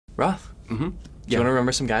Roth. Mm-hmm. Do you want to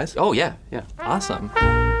remember some guys? Oh, yeah, yeah. Awesome.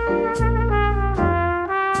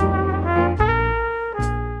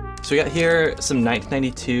 So we got here some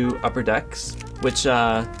 1992 Upper Decks, which, do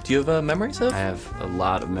you have memories of? I have a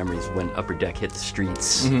lot of memories when Upper Deck hit the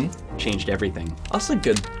streets. Mm-hmm. Changed everything. Also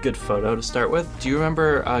good photo to start with. Do you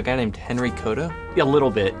remember a guy named Henry Cotto? Yeah, a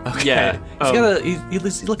little bit. Okay. Yeah.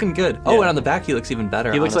 He's looking good. Oh, and on the back he looks even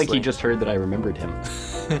better, He looks honestly. like he just heard that I rememred him.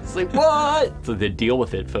 It's like, what? So the deal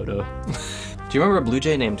with it photo. Do you remember a Blue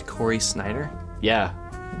Jay named Corey Snyder? Yeah.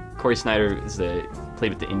 Corey Snyder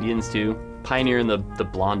played with the Indians, too. Pioneer in the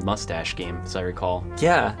blonde mustache game, as I recall.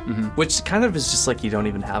 Yeah, which kind of is just like you don't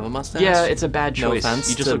even have a mustache. Yeah, it's a bad choice. No offense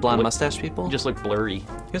you just to look blonde mustache people. You just look blurry.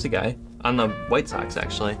 Here's a guy on the White Sox,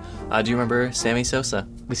 actually. Do you remember Sammy Sosa?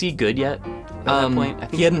 Was he good yet at that point? I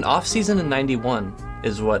think he had an off season in '91,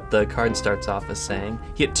 is what the card starts off as saying.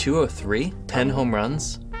 He hit 203, 10 home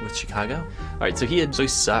runs with Chicago. All right, so he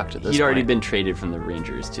sucked at this He'd already point. been traded from the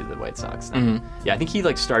Rangers to the White Sox. Then. Yeah, I think he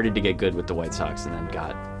started to get good with the White Sox and then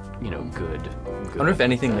got, good. I wonder if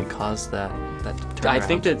anything caused that turnaround. I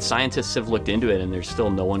think that scientists have looked into it and there's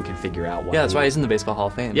still no one can figure out why. Yeah, that's why he's in the Baseball Hall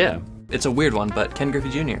of Fame. Yeah. It's a weird one, but Ken Griffey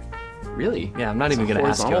Jr. Really? Yeah, I'm not even going to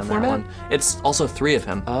ask you on that one. It's also 3 of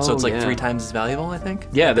him, so it's like 3 times as valuable, I think.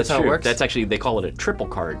 Yeah, that's how true. it works. That's actually, they call it a triple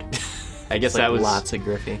card. I guess Like that was lots of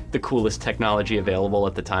Griffey. the coolest technology available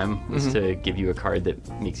at the time, was to give you a card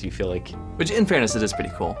that makes you feel like... Which, in fairness, it is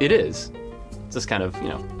pretty cool. It is. It's just kind of,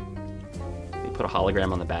 they put a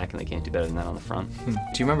hologram on the back and they can't do better than that on the front. Do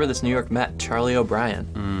you remember this New York Met, Charlie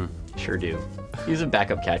O'Brien? Sure do. He was a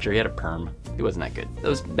backup catcher. He had a perm. He wasn't that good.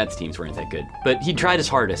 Those Mets teams weren't that good. But he tried his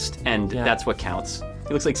hardest, and that's what counts.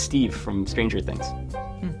 He looks like Steve from Stranger Things,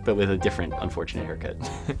 but with a different, unfortunate haircut.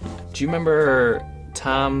 Do you remember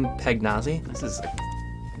Tom Pagnozzi? This is a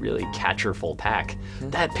really catcher-full pack.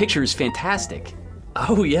 That picture is fantastic.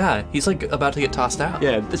 Oh, yeah. He's like about to get tossed out.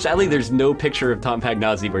 Yeah, sadly there's no picture of Tom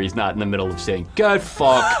Pagnozzi where he's not in the middle of saying, "Get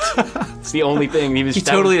fucked." It's the only thing. He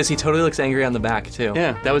totally is. He totally looks angry on the back, too.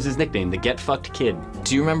 Yeah, that was his nickname, the Get Fucked Kid.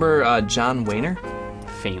 Do you remember John Wayner?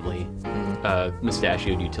 Faintly.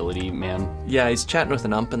 Mustachioed utility man. Yeah, he's chatting with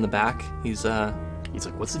an ump in the back. He's like,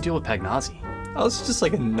 what's the deal with Pagnozzi? Oh, it's just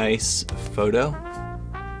like a nice photo.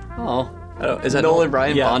 Oh. Is that Nolan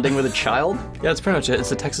Ryan bonding with a child? Yeah, that's pretty much it. It's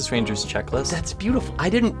the Texas Rangers checklist. That's beautiful. I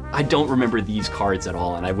don't remember these cards at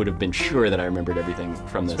all, and I would have been sure that I remembered everything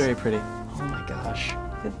from this. It's very pretty. Oh my gosh.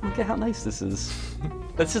 Look at how nice this is.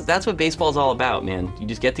 That's what baseball's all about, man. You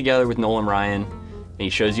just get together with Nolan Ryan, and he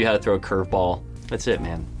shows you how to throw a curveball. That's it,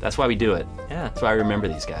 man. That's why we do it. Yeah. That's why I remember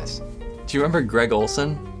these guys. Do you remember Greg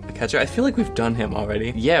Olson, the catcher? I feel like we've done him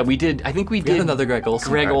already. Yeah, we did. I think we did another Greg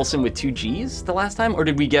Olson. Greg card. Olson with 2 G's the last time? Or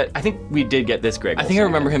did we get... I think we did get this Greg Olson. I think I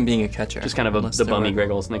remember him being a catcher. Just kind of the bummy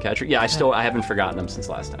Greg Olson, the catcher. Yeah, I haven't forgotten him since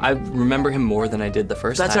last time. I remember him more than I did the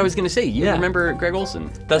first time. That's what I was going to say. You remember Greg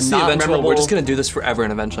Olson. That's the not eventual... memorable... We're just going to do this forever,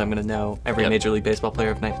 and eventually I'm going to know every Major League Baseball player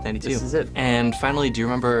of 1992. This is it. And finally, do you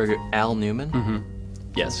remember Al Newman? Mm-hmm.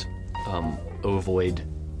 Yes. Ovoid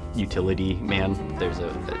utility man. There's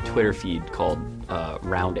a Twitter feed called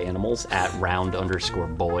Round Animals at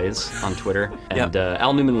 @round_boys on Twitter. And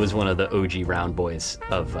Al Newman was one of the OG Round Boys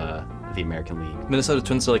of the American League. Minnesota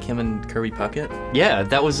Twins are like him and Kirby Puckett? Yeah,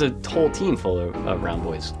 that was a whole team full of Round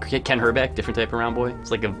Boys. Ken Herbeck, different type of Round Boy.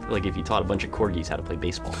 It's like if you taught a bunch of corgis how to play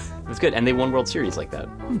baseball. It was good, and they won World Series like that.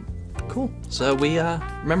 Cool. So we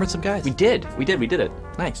remembered some guys. We did it.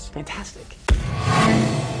 Nice. Fantastic.